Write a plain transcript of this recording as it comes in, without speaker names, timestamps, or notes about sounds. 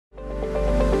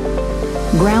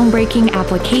Groundbreaking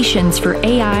applications for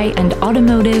AI and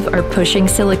automotive are pushing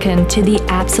silicon to the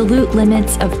absolute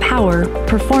limits of power,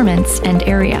 performance, and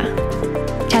area.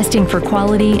 Testing for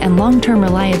quality and long-term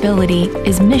reliability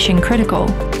is mission critical.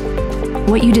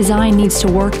 What you design needs to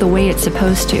work the way it's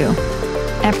supposed to,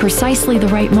 at precisely the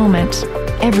right moment,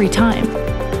 every time.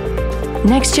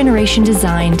 Next-generation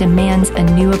design demands a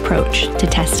new approach to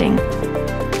testing.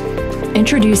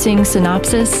 Introducing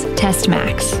Synopsys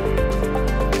TestMAX.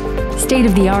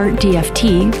 State-of-the-art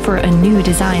DFT for a new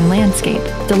design landscape,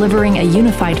 delivering a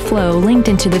unified flow linked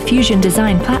into the Fusion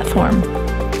design platform,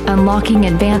 unlocking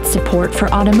advanced support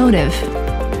for automotive,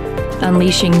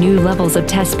 unleashing new levels of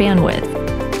test bandwidth,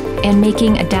 and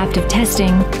making adaptive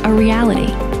testing a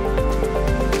reality.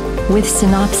 With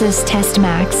Synopsys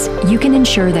TestMAX, you can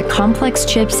ensure that complex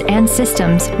chips and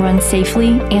systems run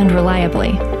safely and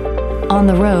reliably, on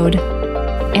the road,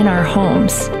 in our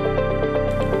homes,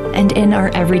 and in our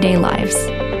everyday lives.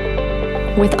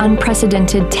 With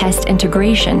unprecedented test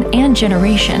integration and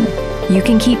generation, you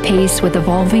can keep pace with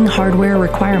evolving hardware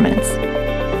requirements,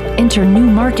 enter new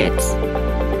markets,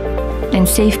 and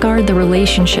safeguard the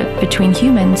relationship between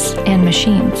humans and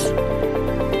machines.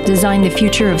 Design the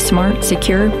future of smart,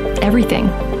 secure everything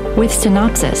with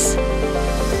Synopsys,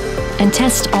 and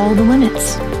test all the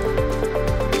limits.